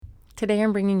Today,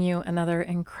 I'm bringing you another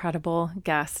incredible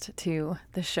guest to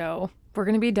the show. We're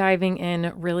going to be diving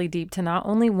in really deep to not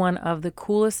only one of the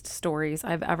coolest stories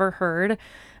I've ever heard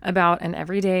about an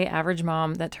everyday average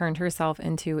mom that turned herself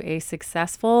into a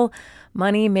successful,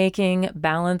 money-making,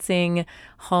 balancing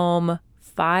home,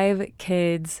 5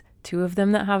 kids, 2 of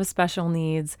them that have special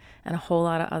needs, and a whole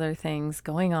lot of other things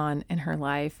going on in her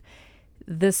life.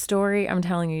 This story, I'm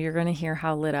telling you, you're going to hear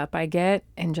how lit up I get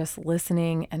and just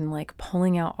listening and like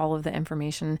pulling out all of the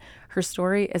information. Her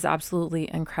story is absolutely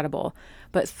incredible.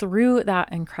 But through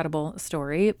that incredible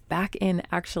story, back in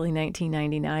actually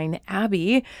 1999,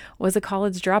 Abbi was a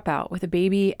college dropout with a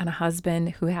baby and a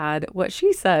husband who had what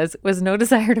she says was no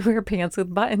desire to wear pants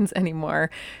with buttons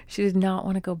anymore. She did not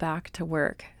want to go back to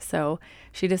work. So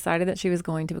she decided that she was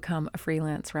going to become a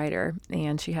freelance writer,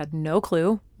 and she had no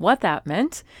clue what that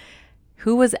meant,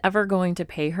 who was ever going to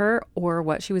pay her, or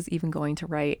what she was even going to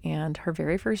write. And her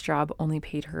very first job only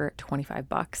paid her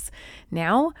 $25.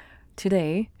 Now,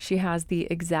 today, she has the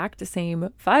exact same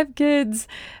 5 kids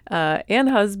and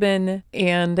husband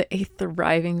and a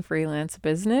thriving freelance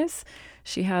business.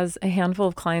 She has a handful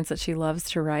of clients that she loves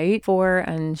to write for,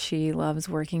 and she loves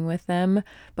working with them.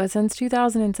 But since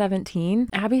 2017,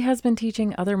 Abbi has been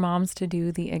teaching other moms to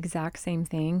do the exact same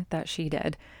thing that she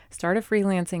did. Start a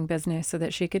freelancing business so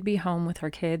that she could be home with her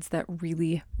kids that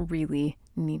really, really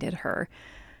needed her.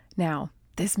 Now,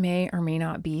 this may or may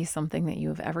not be something that you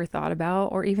have ever thought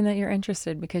about, or even that you're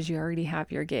interested because you already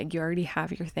have your gig, you already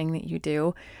have your thing that you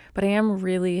do. But I am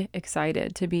really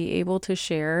excited to be able to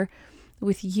share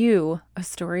with you a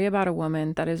story about a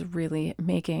woman that is really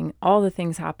making all the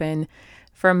things happen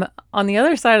from on the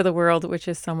other side of the world, which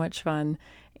is so much fun.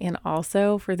 And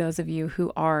also for those of you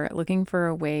who are looking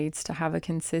for ways to have a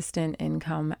consistent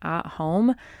income at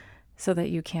home so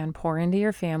that you can pour into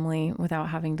your family without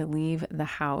having to leave the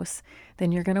house,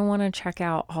 then you're going to want to check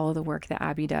out all of the work that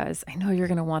Abbi does. I know you're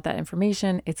going to want that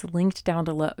information. It's linked down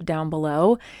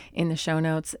below in the show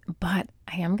notes, but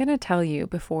I am going to tell you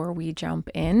before we jump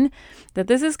in that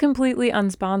this is completely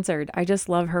unsponsored. I just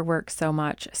love her work so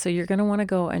much. So you're going to want to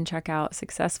go and check out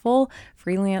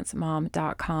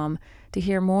successfulfreelancemom.com to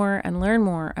hear more and learn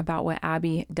more about what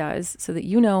Abbi does so that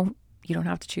you know you don't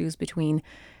have to choose between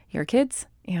your kids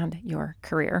and your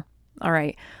career. All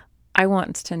right. I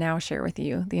want to now share with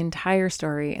you the entire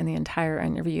story and the entire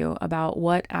interview about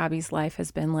what Abbi's life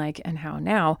has been like and how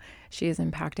now she is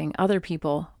impacting other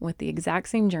people with the exact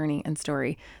same journey and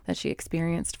story that she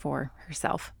experienced for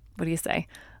herself. What do you say?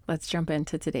 Let's jump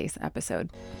into today's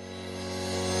episode.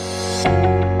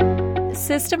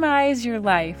 Systemize Your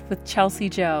Life with Chelsea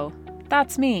Joe.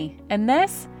 That's me. And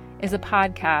this is a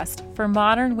podcast for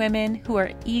modern women who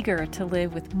are eager to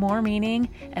live with more meaning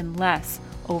and less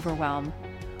overwhelm.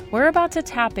 We're about to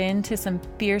tap into some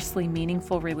fiercely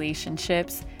meaningful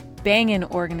relationships, banging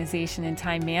organization and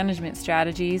time management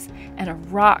strategies, and a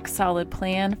rock-solid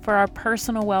plan for our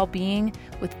personal well-being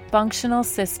with functional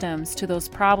systems to those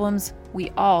problems we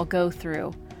all go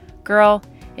through. Girl,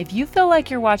 if you feel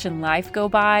like you're watching life go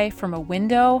by from a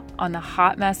window on the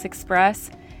Hot Mess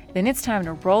Express, then it's time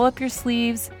to roll up your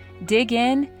sleeves, dig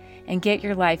in, and get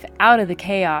your life out of the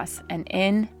chaos and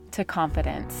into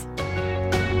confidence.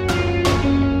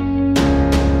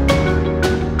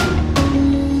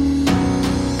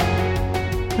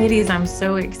 Ladies, I'm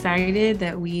so excited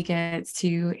that we get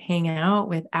to hang out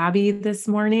with Abbi this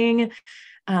morning.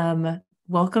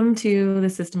 Welcome to the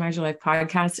Systemize Your Life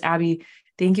podcast. Abbi,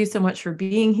 thank you so much for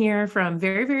being here from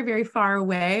very, very, very far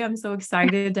away. I'm so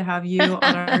excited to have you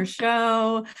on our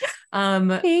show.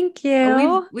 Thank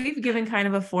you. We've given kind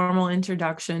of a formal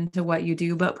introduction to what you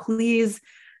do, but please,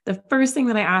 the first thing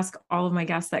that I ask all of my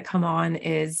guests that come on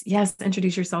is, yes,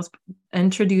 introduce yourself,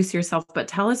 but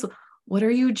tell us, what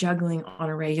are you juggling on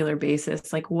a regular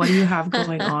basis? Like, what do you have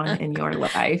going on in your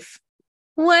life?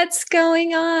 What's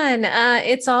going on?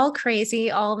 It's all crazy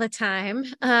all the time.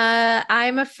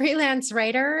 I'm a freelance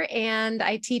writer and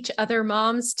I teach other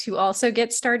moms to also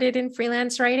get started in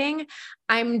freelance writing.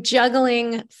 I'm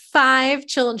juggling 5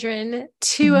 children,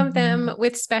 2 of them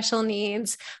with special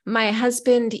needs. My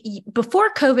husband,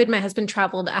 before COVID, my husband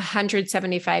traveled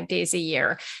 175 days a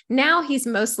year. Now he's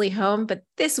mostly home, but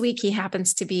this week he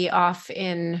happens to be off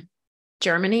in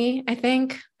Germany, I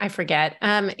think. I forget.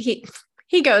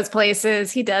 He goes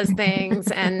places, he does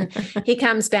things, and he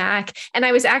comes back. And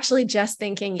I was actually just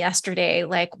thinking yesterday,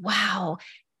 like, wow,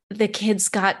 the kids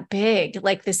got big.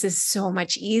 Like, this is so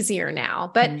much easier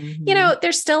now. But, Mhm.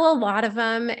 there's still a lot of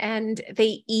them, and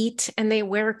they eat and they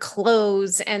wear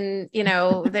clothes, and,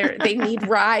 they need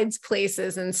rides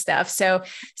places and stuff. So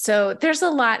there's a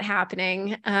lot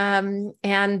happening.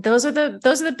 And those are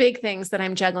the big things that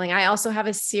I'm juggling. I also have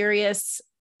a serious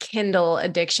Kindle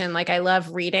addiction. Like, I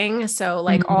love reading. So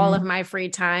like all of Mhm. my free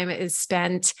time is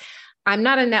spent. I'm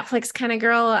not a Netflix kind of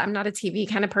girl. I'm not a TV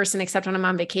kind of person, except when I'm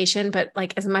on vacation, but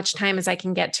like as much time as I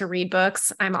can get to read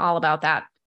books, I'm all about that.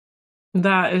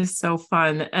 That is so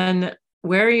fun. And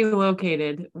where are you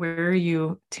located? Where are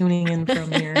you tuning in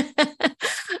from here?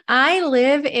 I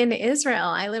live in Israel.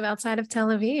 I live outside of Tel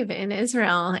Aviv in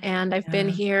Israel, and I've been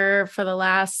Yeah. here for the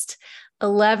last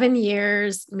 11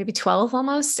 years, maybe 12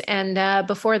 almost. And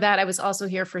before that, I was also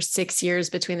here for 6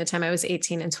 years between the time I was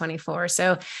 18 and 24.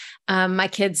 So my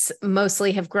kids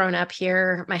mostly have grown up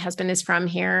here. My husband is from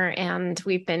here, and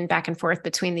we've been back and forth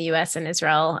between the US and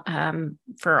Israel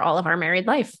for all of our married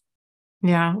life.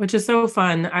 Yeah, which is so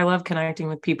fun. I love connecting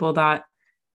with people that,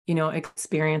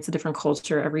 experience a different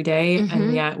culture every day, and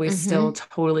Mm-hmm. yet we still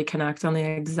Mm-hmm. totally connect on the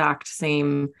exact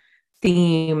same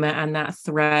theme and that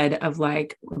thread of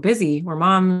like, we're busy, we're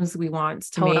moms, we want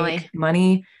to make Totally.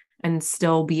 money and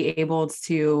still be able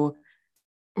to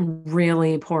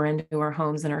really pour into our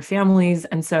homes and our families.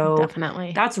 And so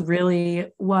Definitely. that's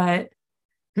really what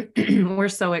we're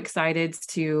so excited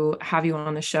to have you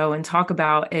on the show and talk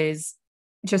about is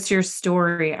just your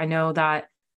story. I know that,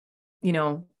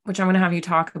 which I'm going to have you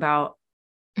talk about,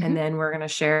 and Mm-hmm. then we're going to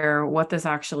share what this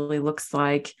actually looks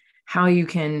like, how you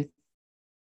can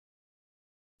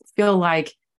feel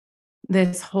like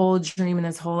this whole dream and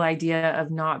this whole idea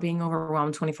of not being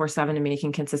overwhelmed 24/7 and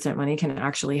making consistent money can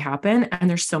actually happen. And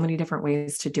there's so many different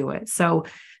ways to do it. So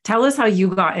tell us how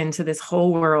you got into this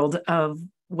whole world of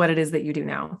what it is that you do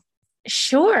now.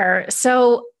 Sure.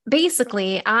 So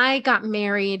basically, I got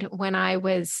married when I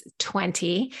was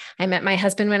 20. I met my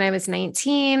husband when I was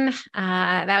 19.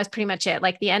 That was pretty much it.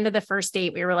 Like the end of the first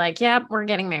date, we were like, yep, we're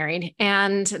getting married.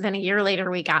 And then a year later,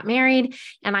 we got married,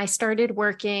 and I started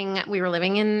working. We were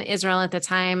living in Israel at the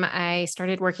time. I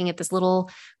started working at this little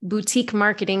boutique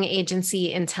marketing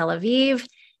agency in Tel Aviv,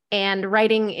 and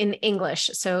writing in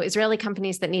English. So Israeli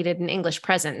companies that needed an English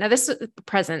presence. Now, this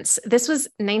was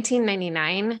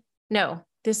 1999. No,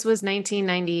 this was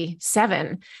 1997.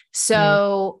 Mm.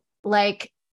 So,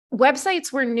 like,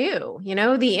 websites were new,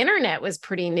 the internet was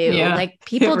pretty new. Yeah, Like, it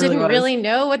people really didn't was. really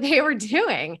know what they were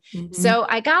doing. Mhm. So,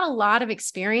 I got a lot of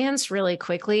experience really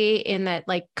quickly in that,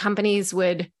 like, companies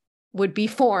would be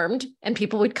formed and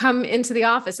people would come into the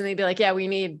office and they'd be like, yeah, we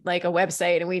need like a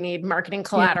website and we need marketing Yeah.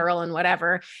 collateral and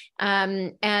whatever.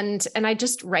 And I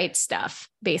just write stuff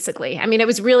basically. I mean, it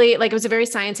was really like, it was a very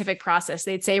scientific process.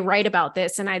 They'd say, write about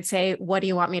this. And I'd say, what do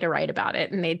you want me to write about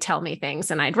it? And they'd tell me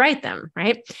things and I'd write them.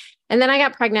 Right. And then I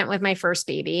got pregnant with my first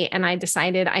baby, and I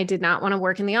decided I did not want to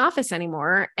work in the office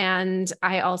anymore. And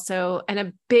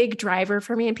a big driver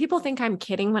for me, and people think I'm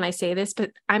kidding when I say this,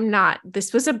 but I'm not.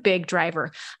 This was a big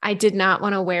driver. I did not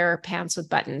want to wear pants with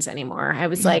buttons anymore. I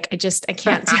was like, I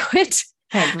can't do it.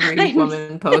 Every I,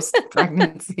 woman post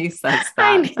pregnancy says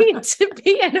I that. need to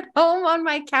be at home on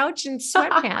my couch in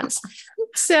sweatpants.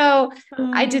 So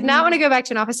I did not want to go back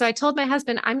to an office. So I told my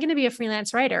husband, I'm going to be a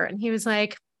freelance writer. And he was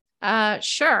like,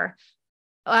 sure.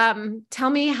 Tell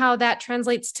me how that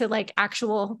translates to like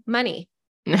actual money.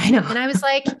 I know. And I was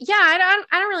like, yeah, I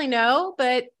don't really know,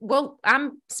 but well,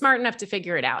 I'm smart enough to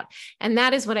figure it out. And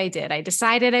that is what I did. I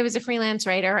decided I was a freelance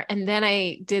writer. And then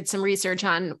I did some research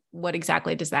on what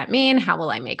exactly does that mean? How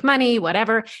will I make money?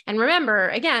 Whatever. And remember,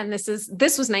 again, this was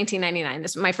 1999.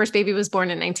 My first baby was born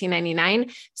in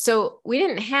 1999. So we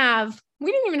didn't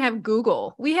even have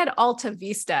Google. We had Alta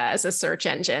Vista as a search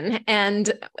engine.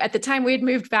 And at the time we had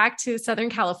moved back to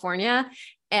Southern California,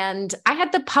 and I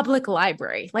had the public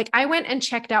library. Like, I went and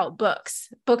checked out books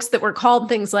that were called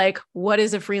things like, what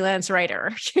is a freelance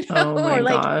writer? Oh my Or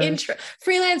like gosh.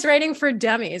 freelance writing for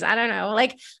dummies. I don't know.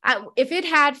 Like, if it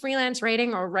had freelance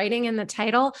writing or writing in the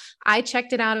title, I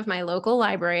checked it out of my local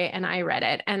library and I read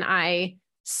it. And I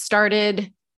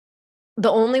started,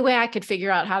 the only way I could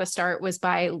figure out how to start was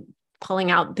by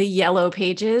pulling out the yellow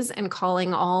pages and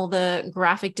calling all the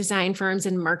graphic design firms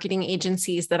and marketing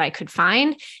agencies that I could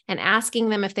find and asking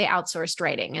them if they outsourced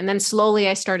writing. And then slowly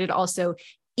I started also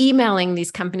emailing these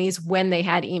companies when they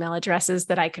had email addresses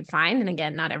that I could find. And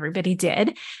again, not everybody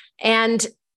did. And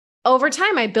over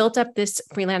time, I built up this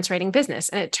freelance writing business.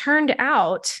 And it turned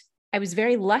out I was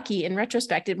very lucky in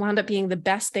retrospect. It wound up being the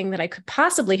best thing that I could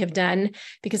possibly have done,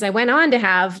 because I went on to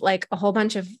have like a whole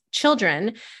bunch of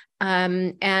children.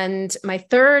 And my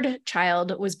third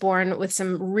child was born with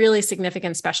some really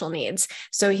significant special needs.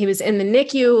 So he was in the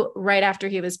NICU right after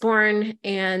he was born,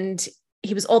 and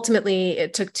he was ultimately,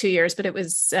 it took 2 years, but he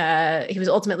was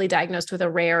ultimately diagnosed with a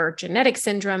rare genetic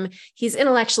syndrome. He's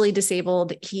intellectually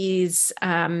disabled. He's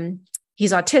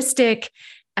autistic.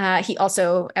 He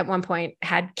also at one point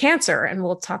had cancer, and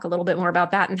we'll talk a little bit more about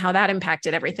that and how that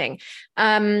impacted everything.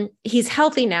 He's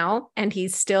healthy now, and he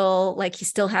still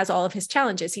has all of his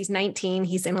challenges. He's 19,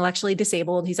 he's intellectually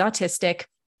disabled, he's autistic.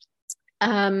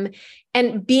 And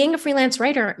being a freelance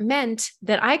writer meant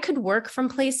that I could work from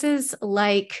places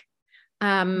like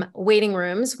waiting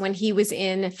rooms when he was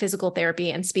in physical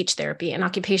therapy and speech therapy and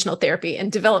occupational therapy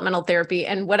and developmental therapy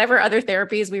and whatever other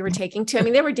therapies we were taking to. I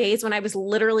mean, there were days when I was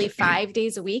literally 5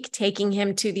 days a week taking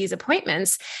him to these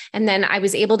appointments. And then I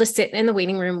was able to sit in the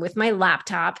waiting room with my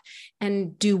laptop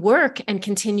and do work and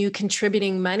continue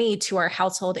contributing money to our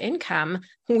household income,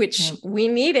 which we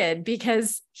needed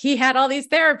because he had all these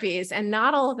therapies, and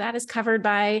not all of that is covered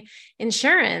by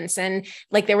insurance. And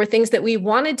like, there were things that we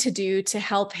wanted to do to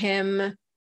help him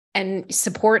and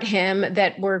support him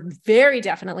that were very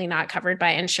definitely not covered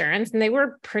by insurance, and they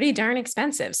were pretty darn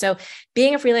expensive. So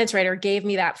being a freelance writer gave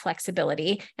me that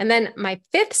flexibility. And then my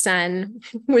fifth son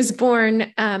was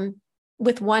born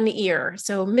with one ear,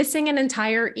 so missing an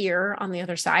entire ear on the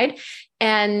other side.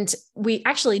 And we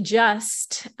actually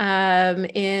just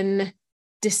in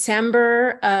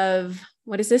December of,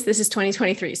 what is this? This is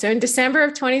 2023. So in December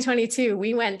of 2022,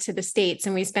 we went to the States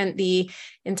and we spent the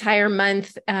entire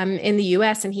month in the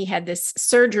US, and he had this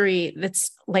surgery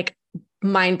that's like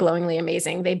mind-blowingly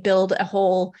amazing. They build a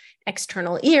whole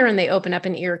external ear and they open up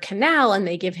an ear canal and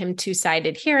they give him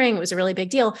two-sided hearing. It was a really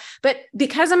big deal. But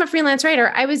because I'm a freelance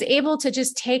writer, I was able to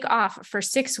just take off for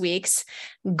 6 weeks,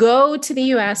 go to the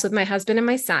US with my husband and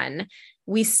my son.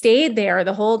 We stayed there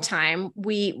the whole time.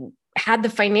 We had the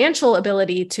financial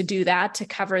ability to do that, to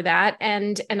cover that.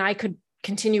 And I could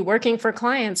continue working for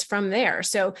clients from there.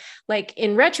 So like,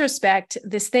 in retrospect,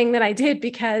 this thing that I did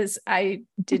because I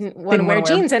didn't want to wear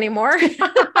jeans anymore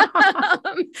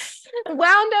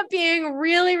wound up being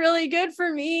really, really good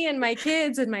for me and my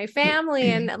kids and my family,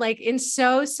 and like in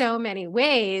so many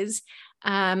ways.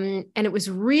 And it was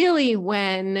really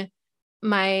when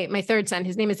my third son,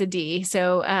 his name is Abbi.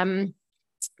 So,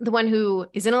 the one who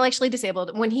is intellectually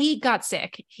disabled, when he got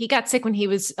sick when he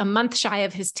was a month shy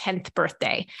of his 10th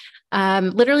birthday.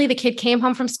 Literally, the kid came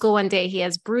home from school one day. He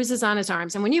has bruises on his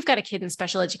arms. And when you've got a kid in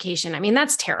special education, I mean,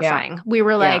 that's terrifying. Yeah. We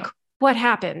were like, what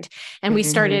happened? And we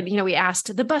started, we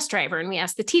asked the bus driver and we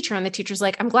asked the teacher, and the teacher's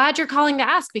like, I'm glad you're calling to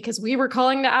ask because we were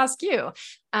calling to ask you.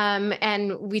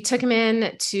 And we took him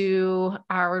in to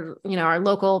our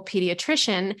local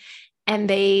pediatrician, and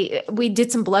we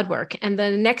did some blood work. And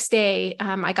the next day,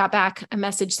 I got back a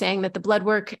message saying that the blood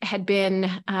work had been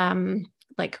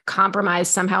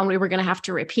compromised somehow, and we were going to have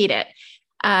to repeat it.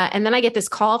 And then I get this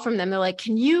call from them. They're like,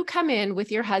 can you come in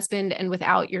with your husband and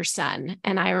without your son?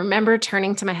 And I remember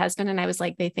turning to my husband and I was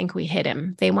like, they think we hit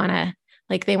him. They want to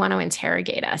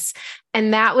interrogate us.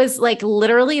 And that was like,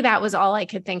 literally, that was all I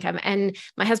could think of. And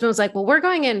my husband was like, well, we're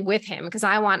going in with him because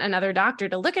I want another doctor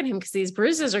to look at him because these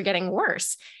bruises are getting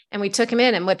worse. And we took him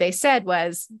in, and what they said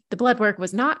was the blood work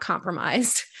was not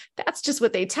compromised. That's just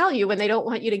what they tell you when they don't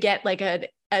want you to get like a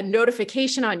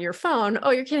notification on your phone.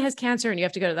 Oh, your kid has cancer and you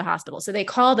have to go to the hospital. So they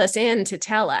called us in to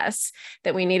tell us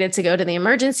that we needed to go to the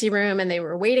emergency room, and they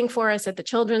were waiting for us at the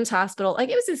children's hospital. Like,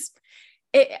 it was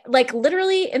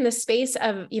literally in the space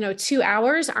of, 2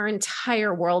 hours, our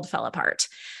entire world fell apart.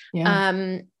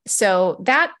 Yeah. So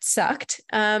that sucked.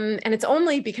 And it's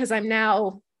only because I'm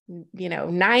now,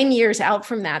 9 years out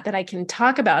from that I can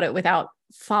talk about it without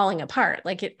falling apart.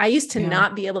 I used to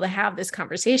not be able to have this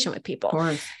conversation with people. Of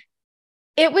course.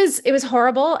 It was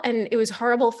horrible. And it was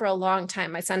horrible for a long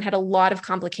time. My son had a lot of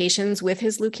complications with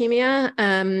his leukemia.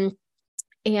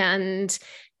 And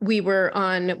we were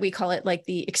on, we call it like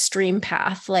the extreme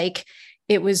path. Like,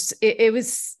 it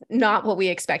was not what we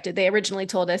expected. They originally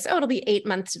told us, oh, it'll be 8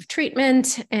 months of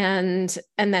treatment and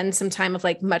then some time of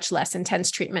like much less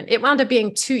intense treatment. It wound up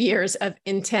being 2 years of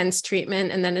intense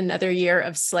treatment and then another year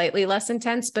of slightly less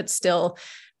intense, but still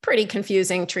pretty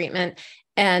confusing treatment.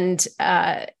 And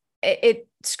it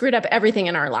screwed up everything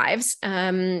in our lives.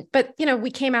 But,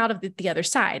 we came out of the other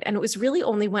side. And it was really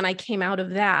only when I came out of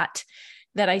that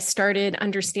I started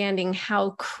understanding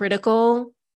how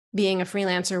critical being a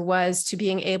freelancer was to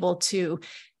being able to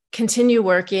continue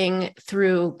working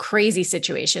through crazy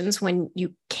situations when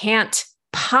you can't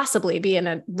possibly be in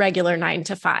a regular 9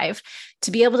 to 5,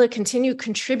 to be able to continue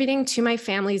contributing to my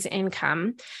family's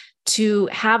income, to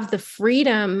have the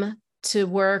freedom to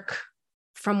work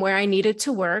from where I needed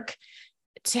to work,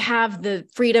 to have the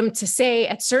freedom to say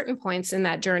at certain points in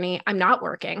that journey, I'm not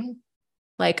working.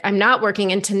 Like I'm not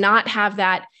working, and to not have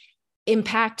that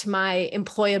impact my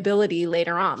employability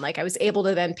later on. Like I was able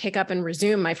to then pick up and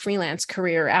resume my freelance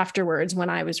career afterwards when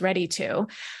I was ready to.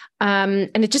 And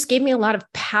it just gave me a lot of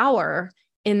power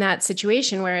in that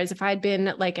situation. Whereas if I'd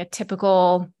been like a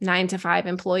typical 9 to 5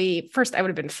 employee, first I would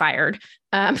have been fired.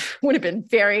 Would have been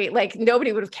very like,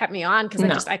 nobody would have kept me on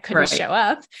because I couldn't show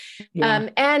up. Yeah.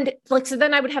 And like, so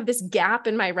then I would have this gap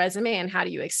in my resume, and how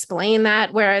do you explain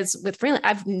that? Whereas with freelance,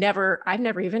 I've never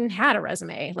even had a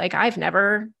resume. Like I've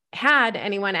never had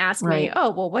anyone ask me,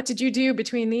 oh, well, what did you do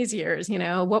between these years? You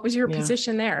know, what was your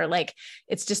position there? Like,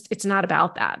 it's not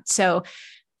about that. So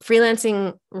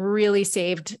freelancing really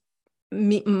saved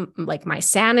me, like my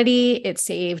sanity. It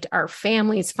saved our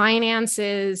family's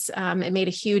finances. It made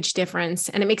a huge difference,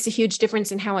 and it makes a huge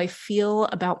difference in how I feel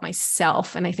about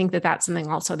myself. And I think that that's something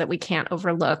also that we can't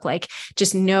overlook, like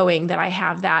just knowing that I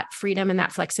have that freedom and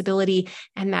that flexibility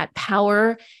and that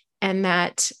power and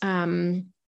that,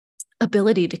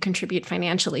 ability to contribute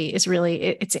financially is really,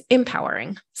 it's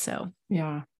empowering. So,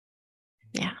 yeah.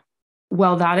 Yeah.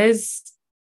 Well, that was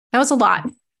a lot.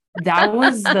 That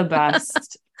was the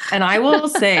best. And I will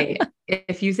say,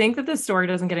 if you think that the story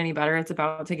doesn't get any better, it's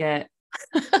about to get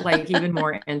like even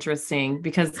more interesting,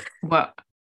 because what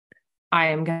I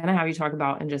am going to have you talk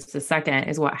about in just a second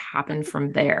is what happened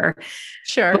from there.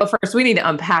 Sure. But first we need to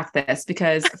unpack this,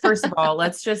 because first of all,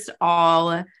 let's just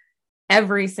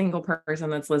every single person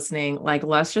that's listening, like,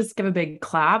 let's just give a big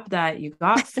clap that you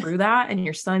got through that and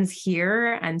your son's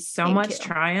here, and so Thank much you.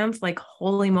 triumph. Like,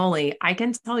 holy moly, I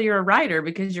can tell you're a writer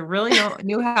because you really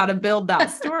knew how to build that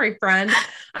story, friend.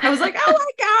 I was like, oh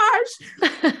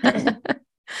my gosh.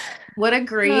 What a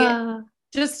great,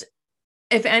 just,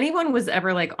 if anyone was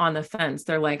ever like on the fence,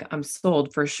 they're like, I'm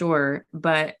sold for sure.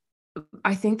 But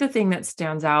I think the thing that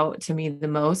stands out to me the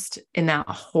most in that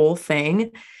whole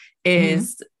thing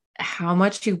is how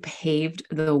much you paved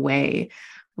the way.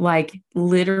 Like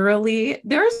literally,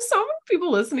 there are so many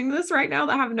people listening to this right now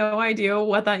that have no idea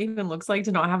what that even looks like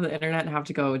to not have the internet and have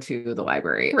to go to the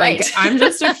library. Right. Like I'm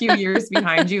just a few years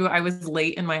behind you. I was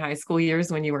late in my high school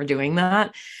years when you were doing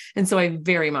that. And so I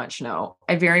very much know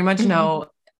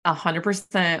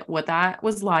 100% what that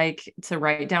was like, to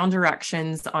write down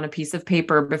directions on a piece of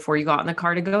paper before you got in the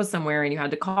car to go somewhere, and you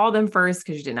had to call them first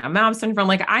because you didn't have maps in front.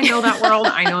 Like, I know that world.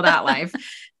 I know that life.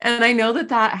 And I know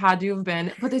that had to have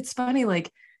been, but it's funny.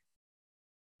 Like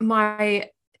my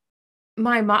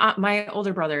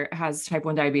older brother has type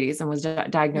 1 diabetes and was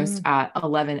diagnosed at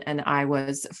 11, and I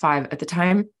was 5 at the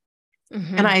time.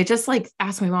 And I just like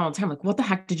asked my mom all the time, like, what the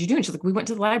heck did you do? And she's like, we went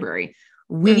to the library.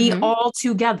 We all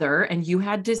together, and you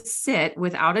had to sit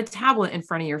without a tablet in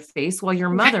front of your face while your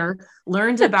mother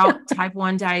learned about type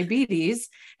 1 diabetes.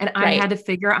 And I had to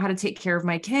figure out how to take care of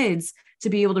my kids to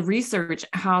be able to research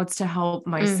how to help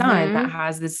my son that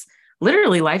has this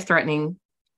literally life-threatening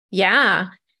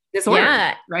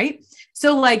disorder. Right.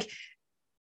 So like,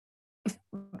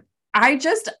 I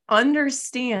just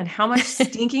understand how much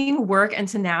stinking work and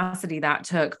tenacity that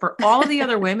took for all of the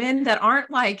other women that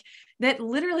aren't like, that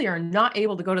literally are not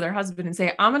able to go to their husband and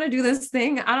say, I'm going to do this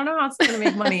thing. I don't know how it's going to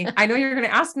make money. I know you're going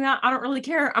to ask me that. I don't really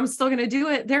care. I'm still going to do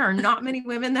it. There are not many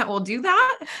women that will do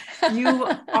that. You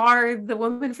are the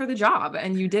woman for the job,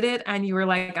 and you did it, and you were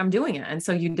like, I'm doing it. And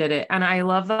so you did it. And I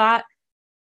love that.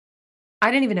 I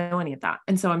didn't even know any of that.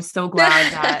 And so I'm so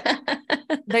glad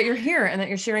that you're here and that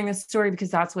you're sharing this story,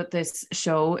 because that's what this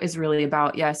show is really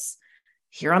about. Yes.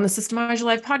 Here on the Systemize Your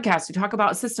Life podcast, we talk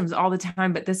about systems all the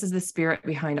time, but this is the spirit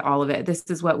behind all of it. This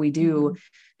is what we do,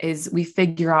 is we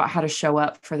figure out how to show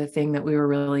up for the thing that we were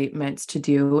really meant to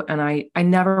do. And I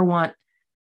never want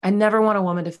a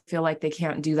woman to feel like they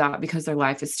can't do that because their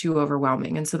life is too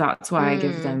overwhelming. And so that's why I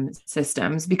give them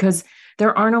systems, because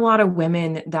there aren't a lot of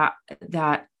women that,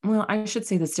 well, I should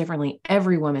say this differently.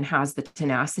 Every woman has the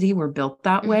tenacity. We're built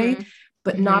that way.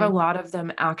 But not a lot of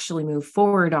them actually move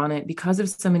forward on it because of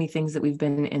so many things that we've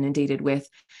been inundated with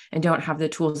and don't have the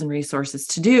tools and resources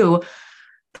to do.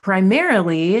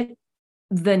 Primarily,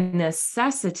 the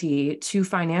necessity to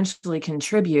financially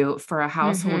contribute for a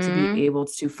household to be able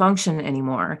to function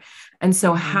anymore. And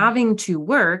so having to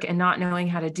work and not knowing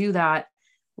how to do that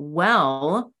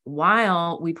well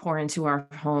while we pour into our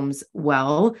homes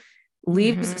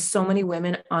leaves so many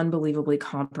women unbelievably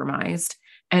compromised.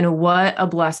 And what a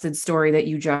blessed story that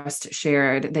you just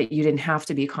shared, that you didn't have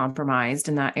to be compromised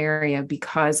in that area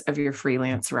because of your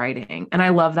freelance writing. And I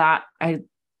love that. I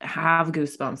have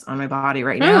goosebumps on my body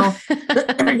right now.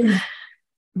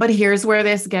 But here's where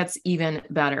this gets even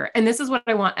better. And this is what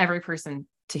I want every person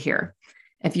to hear,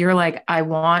 if you're like, I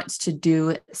want to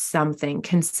do something,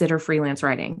 consider freelance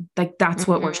writing. Like that's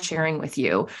what we're sharing with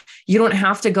you. You don't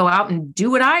have to go out and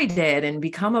do what I did and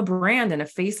become a brand and a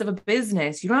face of a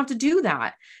business. You don't have to do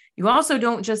that. You also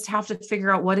don't just have to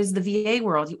figure out what is the VA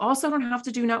world. You also don't have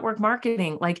to do network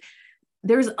marketing. Like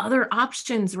there's other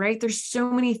options, right? There's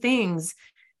so many things.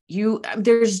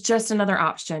 There's just another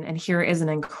option. And here is an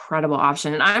incredible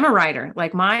option. And I'm a writer.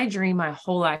 Like my dream, my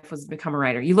whole life was to become a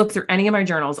writer. You look through any of my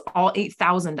journals, all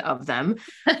 8,000 of them,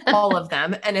 all of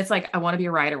them. And it's like, I want to be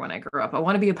a writer when I grow up. I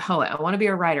want to be a poet. I want to be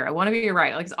a writer. I want to be a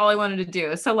writer. Like it's all I wanted to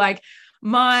do. So like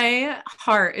my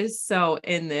heart is so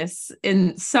in this,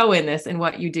 in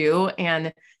what you do.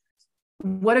 And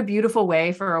what a beautiful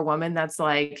way for a woman that's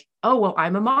like, oh, well,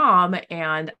 I'm a mom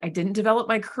and I didn't develop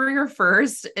my career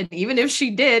first. And even if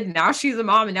she did, now she's a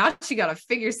mom and now she got to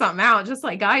figure something out just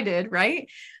like I did. Right.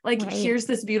 Like, here's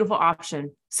this beautiful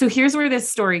option. So here's where this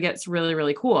story gets really,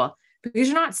 really cool because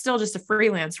you're not still just a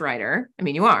freelance writer. I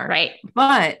mean, you are. Right.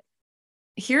 But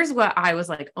here's what I was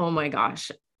like, oh my gosh,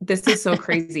 this is so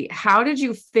crazy. How did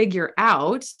you figure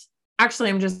out? Actually,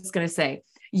 I'm just going to say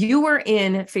you were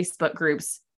in Facebook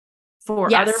groups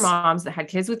for other moms that had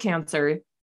kids with cancer,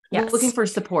 looking for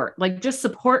support, like just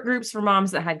support groups for moms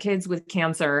that had kids with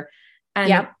cancer.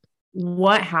 And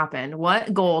what happened?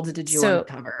 What gold did you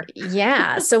uncover?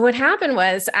 Yeah. So what happened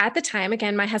was at the time,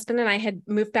 again, my husband and I had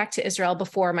moved back to Israel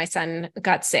before my son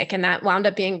got sick. And that wound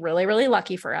up being really, really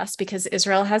lucky for us because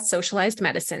Israel has socialized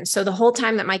medicine. So the whole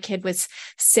time that my kid was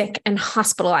sick and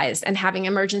hospitalized and having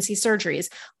emergency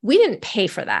surgeries, we didn't pay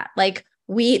for that. Like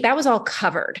that was all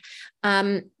covered.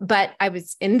 But I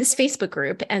was in this Facebook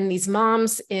group and these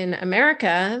moms in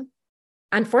America,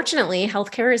 unfortunately,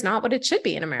 healthcare is not what it should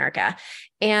be in America.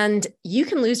 And you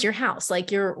can lose your house.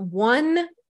 Like you're one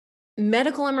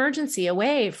medical emergency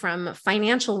away from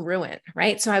financial ruin,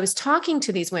 right? So I was talking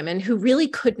to these women who really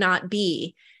could not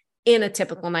be in a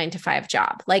typical 9-to-5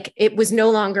 job. Like it was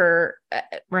no longer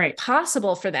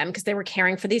possible for them because they were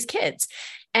caring for these kids.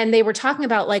 And they were talking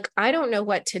about like, I don't know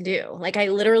what to do. Like, I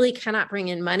literally cannot bring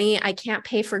in money. I can't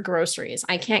pay for groceries.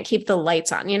 I can't keep the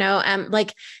lights on,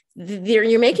 like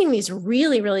you're making these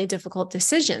really, really difficult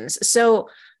decisions. So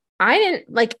I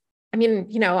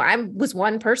was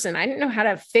one person. I didn't know how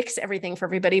to fix everything for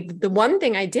everybody. But the one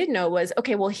thing I did know was,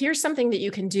 okay, well, here's something that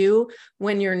you can do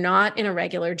when you're not in a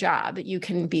regular job. You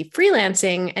can be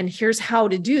freelancing and here's how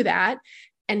to do that.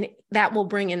 And that will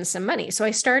bring in some money. So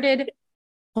I started.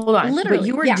 Hold on. But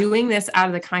you were doing this out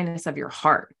of the kindness of your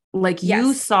heart. Like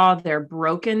you saw their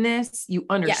brokenness, you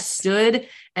understood.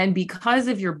 And because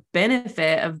of your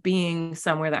benefit of being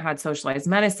somewhere that had socialized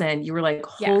medicine, you were like,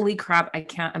 holy crap, I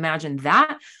can't imagine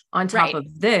that on top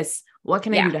of this. What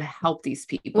can I do to help these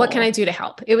people? What can I do to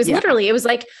help? It was literally, it was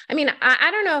like, I mean,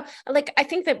 I don't know. Like, I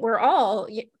think that we're all,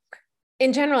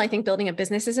 in general, I think building a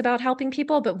business is about helping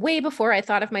people, but way before I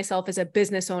thought of myself as a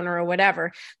business owner or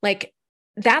whatever, like,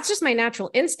 that's just my natural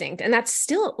instinct. And that's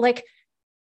still like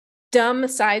dumb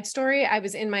side story. I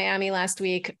was in Miami last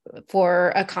week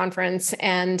for a conference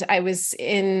and I was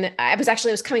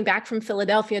coming back from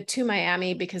Philadelphia to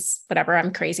Miami because whatever,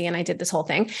 I'm crazy. And I did this whole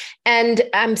thing and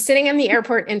I'm sitting in the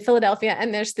airport in Philadelphia.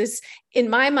 And there's this, in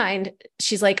my mind,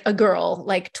 she's like a girl,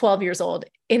 like 12 years old.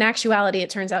 In actuality, it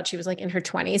turns out she was like in her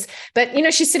 20s, but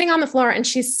she's sitting on the floor and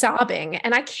she's sobbing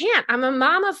and I'm a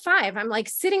mom of 5. I'm like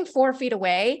sitting 4 feet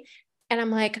away. And I'm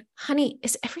like, honey,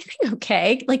 is everything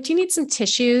okay? Like, do you need some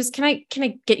tissues? Can I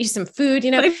get you some food?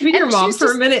 Like be your mom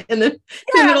for a minute in the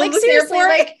middle of the seriously,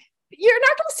 airport. like, you're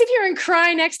not going to sit here and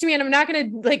cry next to me and I'm not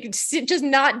going to like just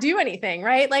not do anything.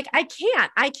 Right. Like I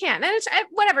can't. And it's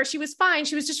whatever. She was fine.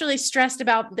 She was just really stressed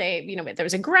about there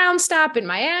was a ground stop in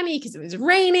Miami because it was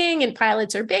raining and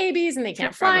pilots are babies and they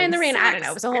can't fly in the rain. I don't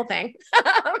know. It was a whole thing.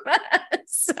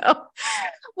 So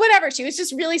whatever. She was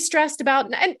just really stressed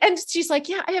about, and she's like,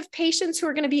 yeah, I have patients who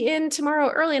are going to be in tomorrow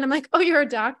early. And I'm like, oh, you're a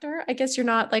doctor. I guess you're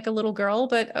not like a little girl,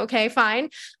 but okay, fine.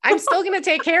 I'm still going to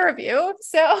take care of you.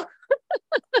 So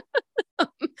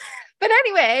but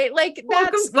anyway, like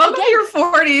that's welcome to your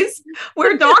 40s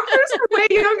where doctors are way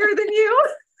younger than you.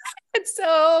 It's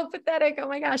so pathetic. Oh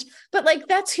my gosh. But like,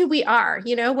 that's who we are.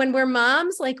 When we're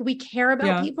moms, like we care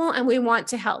about people and we want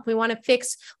to help. We want to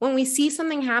fix when we see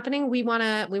something happening, we want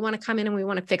to come in and we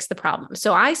want to fix the problem.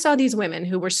 So I saw these women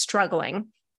who were struggling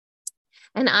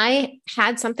and I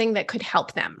had something that could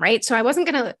help them, right? So I wasn't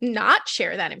going to not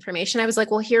share that information. I was like,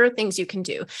 well, here are things you can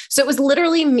do. So it was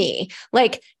literally me,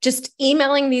 like just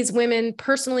emailing these women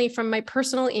personally from my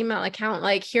personal email account,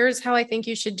 like, here's how I think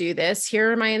you should do this.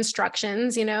 Here are my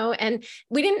instructions, and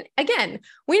we didn't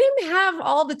have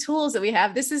all the tools that we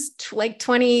have. This is like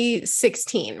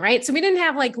 2016, right? So we didn't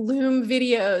have like Loom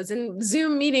videos, and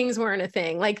Zoom meetings weren't a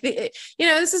thing. Like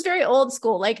this is very old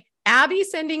school. Like Abby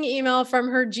sending email from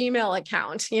her Gmail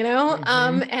account,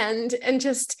 and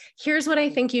just here's what I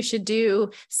think you should do.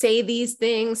 Say these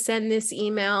things, send this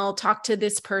email, talk to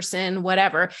this person,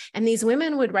 whatever. And these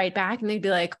women would write back and they'd be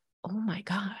like, oh my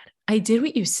God, I did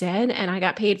what you said. And I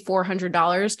got paid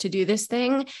 $400 to do this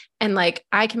thing. And like,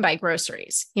 I can buy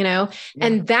groceries,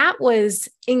 and that was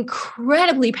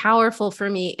incredibly powerful for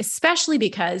me, especially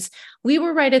because we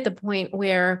were right at the point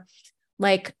where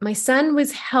like my son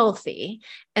was healthy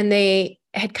and they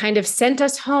had kind of sent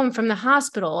us home from the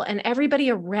hospital, and everybody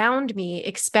around me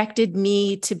expected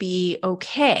me to be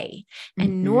okay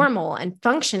and normal and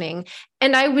functioning.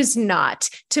 And I was not.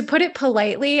 To put it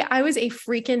politely, I was a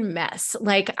freaking mess.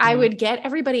 Like I would get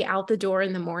everybody out the door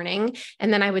in the morning,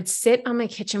 and then I would sit on my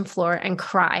kitchen floor and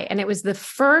cry. And it was the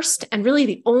first and really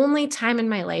the only time in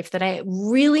my life that I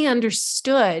really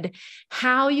understood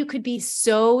how you could be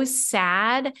so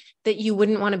sad that you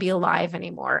wouldn't want to be alive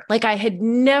anymore. Like I had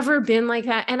never been like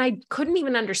that. And I couldn't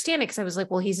even understand it because I was like,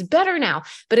 well, he's better now.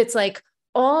 But it's like,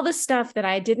 all the stuff that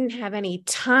I didn't have any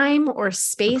time or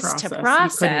space to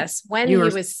process when he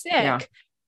was sick,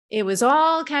 it was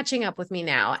all catching up with me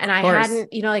now. And I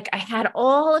hadn't, like I had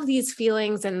all of these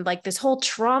feelings and like this whole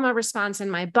trauma response in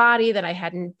my body that I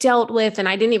hadn't dealt with. And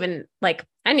I didn't even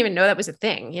know that was a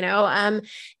thing,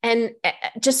 and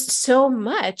just so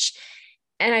much.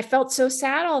 And I felt so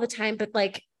sad all the time, but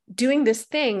like doing this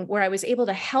thing where I was able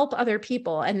to help other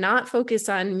people and not focus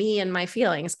on me and my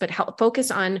feelings, but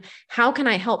focus on how can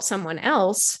I help someone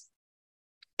else?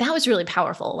 That was really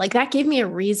powerful. Like that gave me a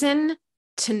reason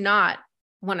to not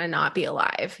want to not be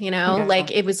alive, like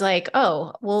it was like,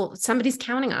 oh, well, somebody's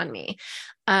counting on me.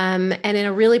 And in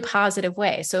a really positive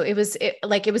way. So it was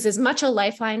as much a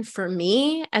lifeline for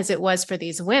me as it was for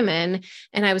these women.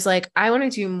 And I was like, I want to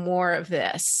do more of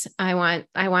this. I want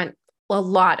a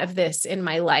lot of this in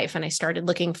my life. And I started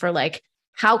looking for like,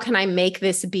 how can I make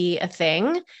this be a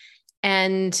thing?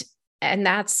 And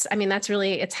that's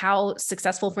really, it's how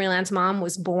Successful Freelance Mom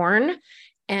was born.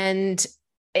 And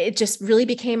it just really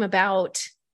became about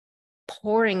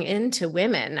pouring into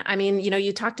women. I mean,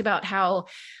 you talked about how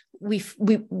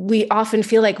we often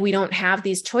feel like we don't have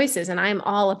these choices. And I'm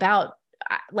all about,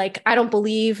 like, I don't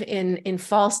believe in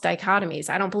false dichotomies.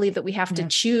 I don't believe that we have to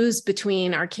choose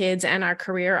between our kids and our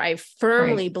career. I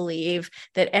firmly believe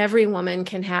that every woman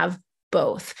can have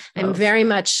both. I'm very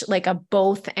much like a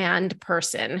both and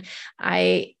person.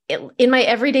 In my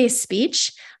everyday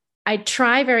speech, I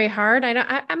try very hard.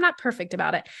 I'm not perfect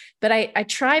about it, but I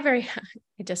try very,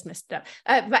 I just messed it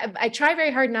up. But I try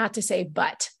very hard not to say,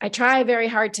 but I try very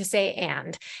hard to say,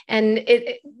 and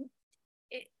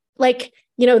like,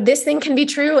 this thing can be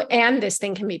true and this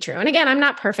thing can be true. And again, I'm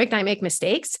not perfect. I make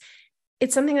mistakes.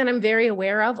 It's something that I'm very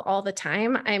aware of all the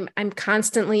time. I'm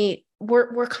constantly,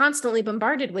 we're constantly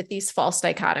bombarded with these false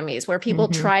dichotomies where people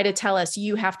try to tell us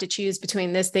you have to choose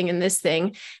between this thing and this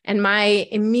thing. And my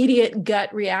immediate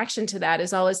gut reaction to that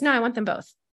is always, no, I want them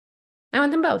both. I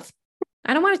want them both.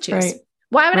 I don't want to choose. Right.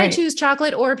 Why would I choose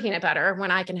chocolate or peanut butter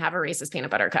when I can have a Reese's peanut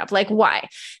butter cup? Like, why?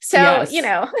 So,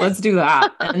 let's do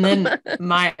that. And then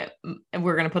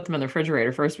we're going to put them in the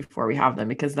refrigerator first before we have them,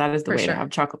 because that is the way to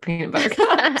have chocolate peanut butter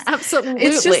cups. Absolutely.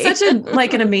 It's just such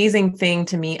an amazing thing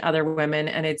to meet other women.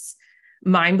 And it's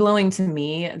mind blowing to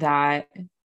me that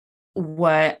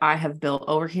what I have built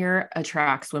over here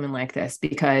attracts women like this,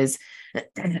 because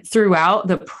throughout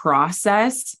the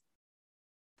process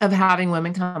of having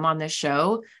women come on this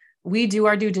show, we do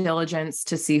our due diligence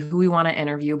to see who we want to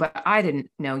interview, but I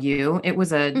didn't know you. It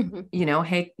was a,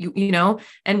 hey,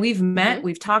 and we've met,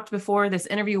 we've talked before this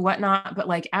interview, whatnot. But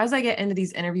like, as I get into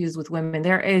these interviews with women,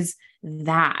 there is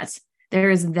that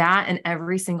in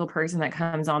every single person that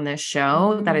comes on this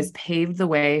show that has paved the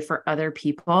way for other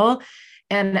people.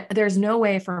 And there's no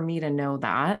way for me to know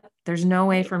that. There's no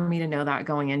way for me to know that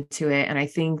going into it. And I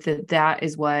think that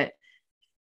is what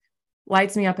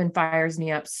lights me up and fires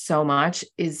me up so much,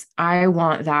 is I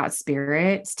want that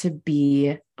spirit to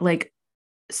be like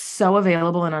so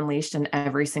available and unleashed in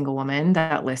every single woman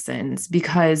that listens,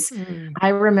 because I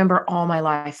remember all my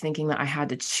life thinking that I had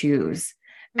to choose.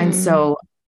 And so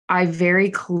I very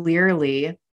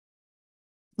clearly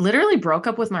literally broke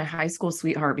up with my high school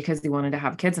sweetheart because he wanted to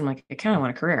have kids. I'm like, I kind of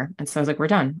want a career. And so I was like, we're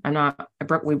done.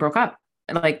 We broke up.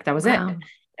 Like that was it. Wow. And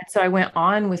so I went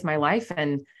on with my life,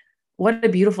 and what a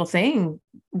beautiful thing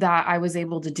that I was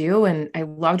able to do. And I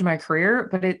loved my career,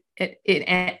 but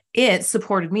it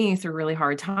supported me through really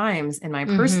hard times in my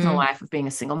personal Mm-hmm. life of being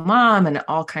a single mom and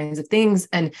all kinds of things.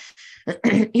 And,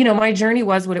 my journey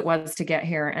was what it was to get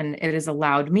here. And it has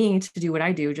allowed me to do what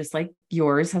I do, just like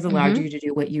yours has allowed Mm-hmm. you to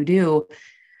do what you do.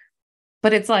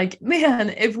 But it's like, man,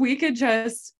 if we could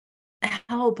just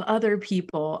help other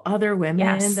people, other women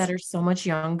Yes. that are so much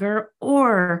younger,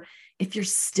 or if you're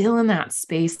still in that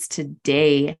space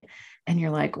today and you're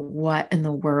like, what in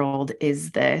the world is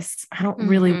this? I don't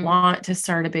really Mm-hmm. want to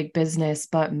start a big business,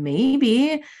 but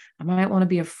maybe I might want to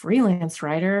be a freelance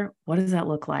writer. What does that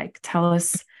look like? Tell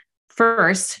us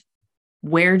first,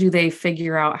 where do they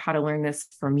figure out how to learn this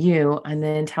from you? And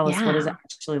then tell us, what does it Yeah.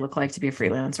 actually look like to be a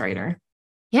freelance writer?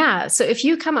 Yeah. So if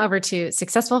you come over to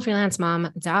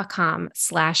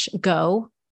successfulfreelancemom.com/go,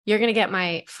 you're going to get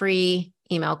my free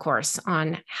email course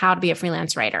on how to be a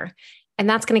freelance writer. And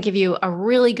that's going to give you a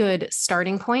really good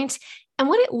starting point. And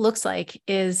what it looks like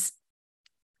is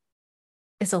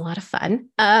a lot of fun.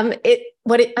 Let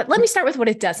me start with what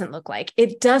it doesn't look like.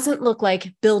 It doesn't look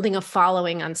like building a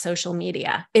following on social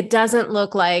media. It doesn't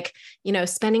look like,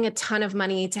 spending a ton of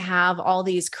money to have all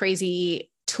these crazy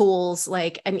tools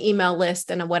like an email list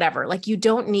and a whatever. Like you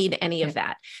don't need any of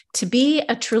that. To be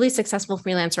a truly successful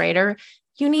freelance writer,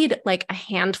 you need like a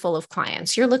handful of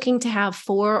clients. You're looking to have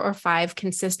 4 or 5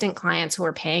 consistent clients who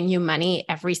are paying you money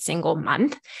every single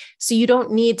month. So you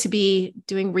don't need to be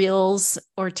doing reels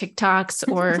or TikToks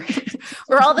or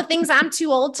or all the things I'm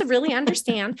too old to really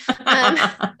understand. Oh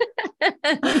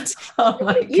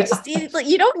my God.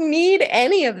 You don't need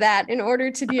any of that in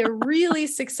order to be a really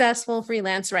successful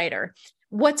freelance writer.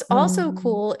 What's also Mm.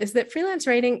 cool is that freelance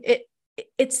writing,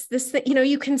 it's this thing,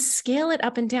 you can scale it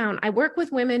up and down. I work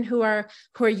with women who are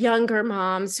younger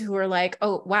moms who are like,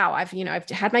 oh, wow, I've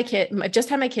just had my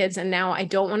kids, and now I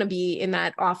don't want to be in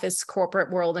that office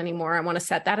corporate world anymore. I want to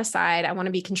set that aside. I want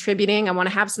to be contributing. I want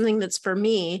to have something that's for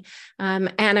me.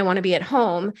 And I want to be at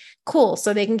home. Cool.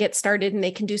 So they can get started and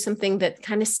they can do something that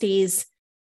kind of stays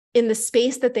in the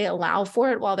space that they allow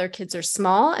for it while their kids are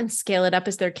small and scale it up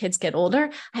as their kids get older.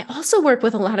 I also work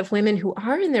with a lot of women who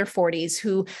are in their 40s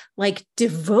who like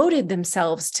devoted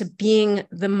themselves to being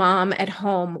the mom at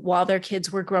home while their kids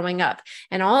were growing up.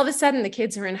 And all of a sudden the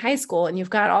kids are in high school and you've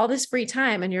got all this free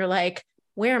time and you're like,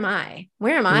 where am I?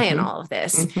 Where am I in Mm-hmm. all of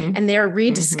this? Mm-hmm. And they're Mm-hmm.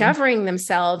 rediscovering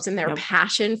themselves and their Yep.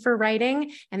 passion for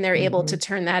writing, and they're able Mm-hmm. to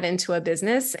turn that into a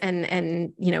business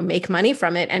and make money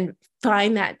from it and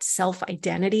find that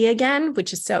self-identity again,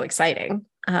 which is so exciting.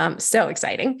 So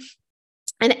exciting.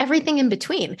 And everything in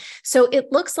between. So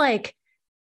it looks like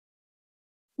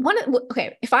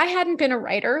if I hadn't been a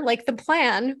writer, like the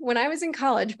plan when I was in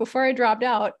college, before I dropped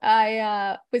out,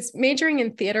 I was majoring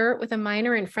in theater with a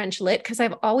minor in French lit because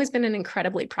I've always been an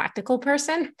incredibly practical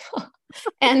person.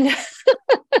 And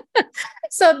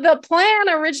so the plan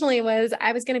originally was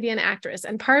I was going to be an actress.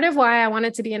 And part of why I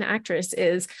wanted to be an actress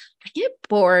is I get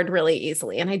bored really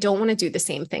easily and I don't want to do the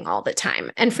same thing all the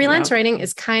time. And freelance Yep. writing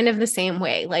is kind of the same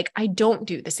way. Like I don't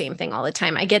do the same thing all the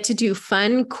time. I get to do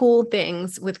fun, cool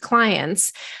things with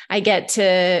clients. I get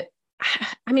to,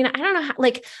 I mean, I don't know how,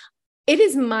 like, it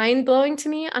is mind blowing to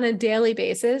me on a daily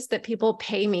basis that people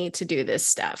pay me to do this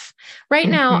stuff. Right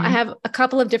now, I Mm-hmm. have a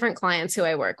couple of different clients who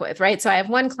I work with, right? So I have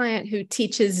one client who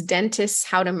teaches dentists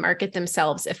how to market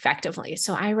themselves effectively.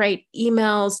 So I write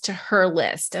emails to her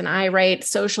list and I write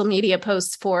social media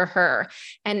posts for her.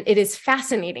 And it is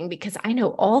fascinating because I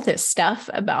know all this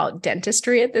stuff about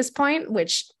dentistry at this point,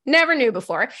 which never knew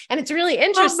before. And it's really Love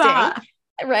interesting, that.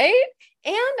 right?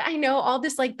 And I know all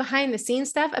this like behind the scenes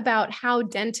stuff about how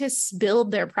dentists build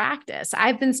their practice.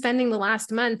 I've been spending the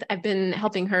last month, I've been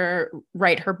helping her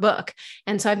write her book.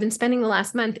 And so I've been spending the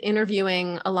last month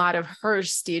interviewing a lot of her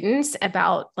students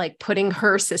about like putting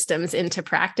her systems into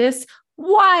practice.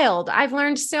 Wild. I've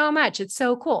learned so much. It's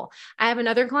so cool. I have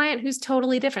another client who's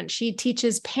totally different. She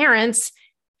teaches parents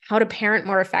how to parent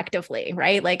more effectively,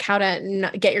 right? Like how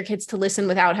to get your kids to listen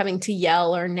without having to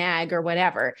yell or nag or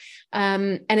whatever.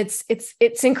 And it's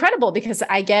incredible because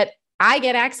I get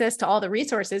access to all the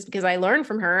resources because I learn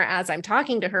from her as I'm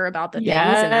talking to her about the things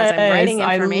and as I'm Yes, writing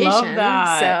I love information.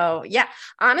 that. So yeah,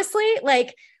 honestly,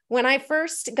 like when I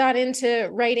first got into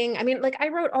writing, I mean, like I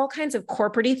wrote all kinds of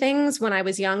corporate-y things when I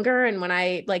was younger. And when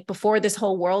I, like, before this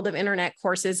whole world of internet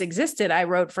courses existed, I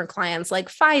wrote for clients like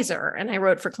Pfizer and I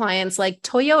wrote for clients like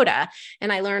Toyota,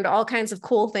 and I learned all kinds of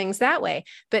cool things that way.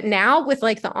 But now with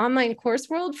like the online course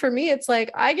world, for me, it's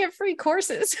like, I get free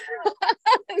courses.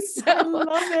 I So love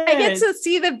I get it. to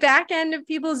see the back end of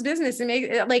people's business and make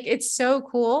it, like, it's so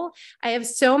cool. I have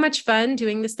so much fun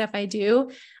doing the stuff I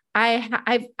do.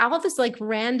 I've all this like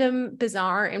random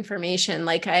bizarre information.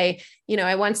 Like I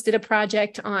once did a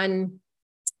project on,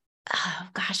 oh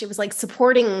gosh, it was like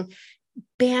supporting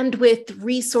bandwidth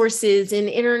resources in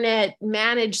internet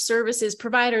managed services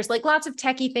providers, like lots of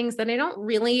techie things that I don't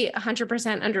really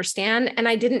 100% understand. And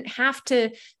I didn't have to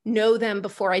know them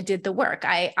before I did the work.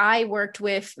 I worked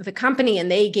with the company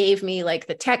and they gave me like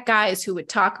the tech guys who would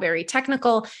talk very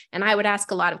technical, and I would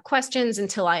ask a lot of questions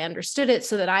until I understood it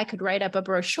so that I could write up a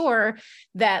brochure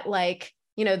that, like,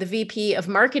 the VP of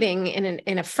marketing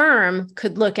in a firm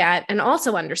could look at and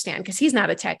also understand, because he's not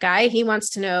a tech guy. He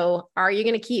wants to know, are you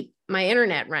going to keep my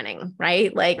internet running?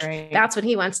 Right. Like that's what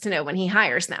he wants to know when he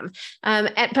hires them.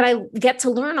 But I get to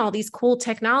learn all these cool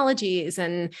technologies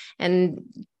and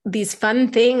these fun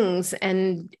things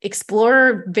and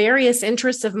explore various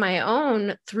interests of my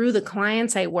own through the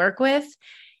clients I work with.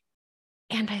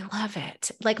 And I love it.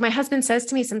 Like my husband says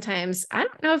to me sometimes, I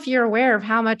don't know if you're aware of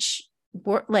how much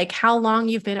work, like how long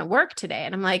you've been at work today.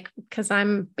 And I'm like, because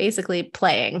I'm basically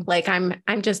playing, like I'm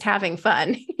just having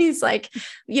fun. He's like,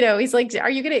 he's like, are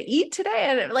you going to eat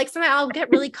today? And like somehow I'll get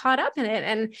really caught up in it.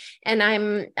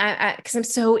 And because I'm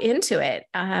so into it.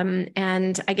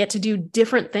 And I get to do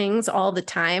different things all the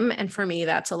time. And for me,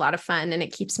 that's a lot of fun, and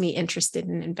it keeps me interested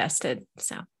and invested.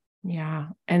 So, yeah.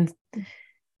 And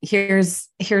here's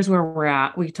where we're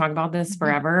at. We could talk about this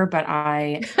forever, but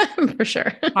I for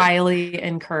sure highly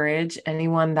encourage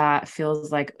anyone that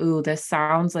feels like, ooh, this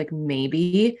sounds like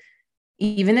maybe,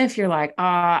 even if you're like,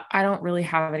 I don't really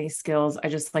have any skills, I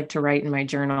just like to write in my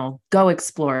journal, go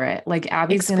explore it. Like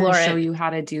Abby's going to show you how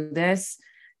to do this.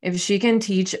 If she can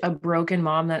teach a broken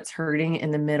mom that's hurting in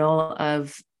the middle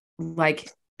of like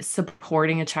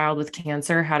supporting a child with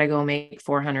cancer how to go make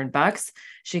 $400,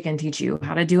 she can teach you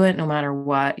how to do it no matter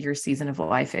what your season of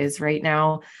life is right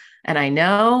now. And I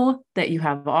know that you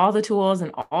have all the tools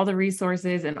and all the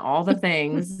resources and all the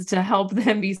things to help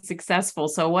them be successful.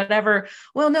 So whatever,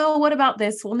 well, no, what about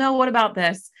this? Well, no, what about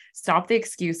this? Stop the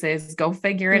excuses, go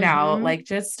figure it out. Like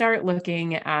just start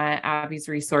looking at Abby's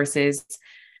resources.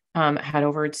 Head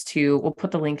over to, we'll put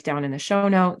the link down in the show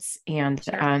notes, and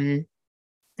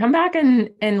come back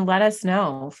and let us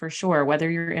know for sure, whether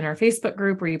you're in our Facebook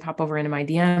group or you pop over into my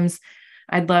DMs.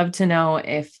 I'd love to know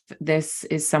if this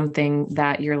is something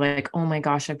that you're like, oh my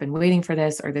gosh, I've been waiting for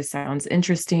this, or this sounds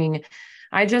interesting.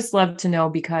 I just love to know,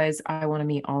 because I want to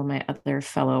meet all my other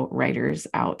fellow writers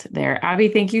out there. Abbi,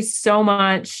 thank you so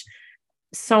much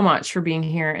for being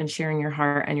here and sharing your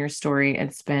heart and your story.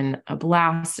 It's been a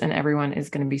blast, and everyone is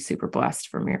going to be super blessed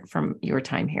from your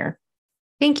time here.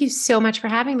 Thank you so much for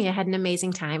having me. I had an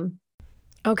amazing time.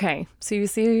 Okay, so you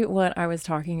see what I was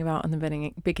talking about in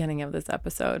the beginning of this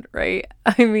episode, right?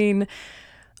 I mean,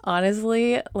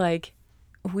 honestly, like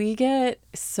we get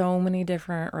so many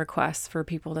different requests for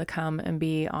people to come and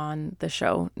be on the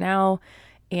show now,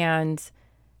 and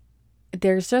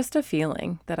there's just a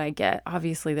feeling that I get.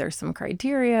 Obviously, there's some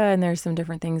criteria and there's some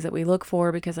different things that we look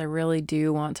for, because I really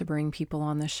do want to bring people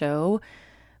on the show.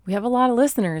 We have a lot of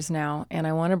listeners now, and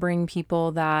I want to bring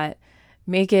people that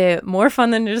make it more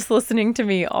fun than just listening to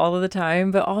me all of the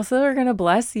time, but also are going to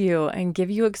bless you and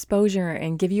give you exposure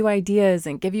and give you ideas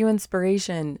and give you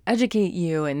inspiration, educate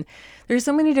you. And there's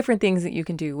so many different things that you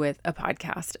can do with a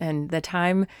podcast, and the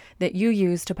time that you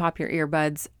use to pop your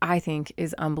earbuds, I think,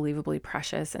 is unbelievably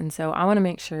precious. And so I want to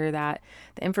make sure that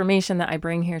the information that I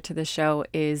bring here to the show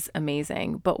is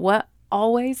amazing. But what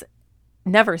always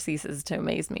never ceases to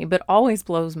amaze me, but always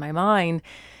blows my mind,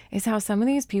 is how some of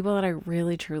these people that I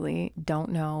really truly don't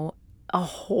know a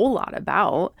whole lot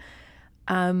about,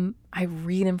 I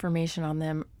read information on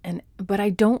them, but I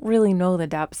don't really know the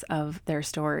depths of their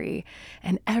story.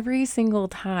 And every single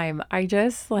time I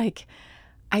just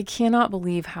I cannot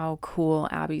believe how cool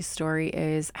Abbi's story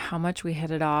is, how much we hit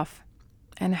it off,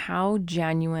 and how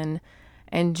genuine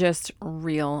and just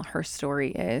real her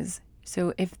story is.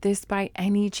 So if this by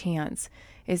any chance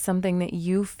is something that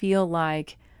you feel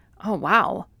like, oh,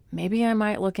 wow, maybe I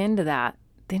might look into that,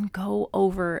 then go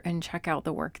over and check out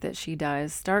the work that she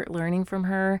does. Start learning from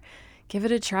her. Give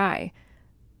it a try.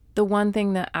 The one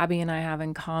thing that Abbi and I have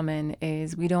in common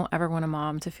is we don't ever want a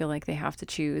mom to feel like they have to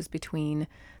choose between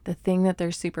the thing that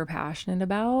they're super passionate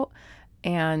about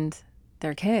and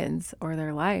their kids or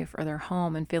their life or their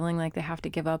home and feeling like they have to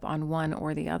give up on one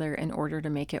or the other in order to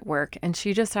make it work. And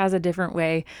she just has a different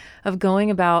way of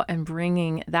going about and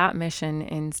bringing that mission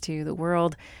into the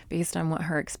world based on what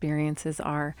her experiences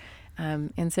are.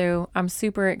 And so I'm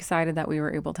super excited that we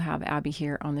were able to have Abbi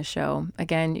here on the show.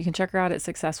 Again, you can check her out at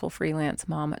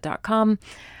successfulfreelancemom.com.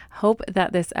 Hope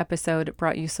that this episode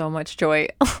brought you so much joy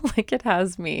like it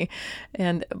has me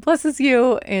and blesses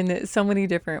you in so many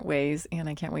different ways. And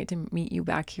I can't wait to meet you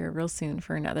back here real soon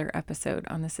for another episode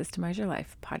on the Systemize Your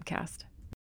Life podcast.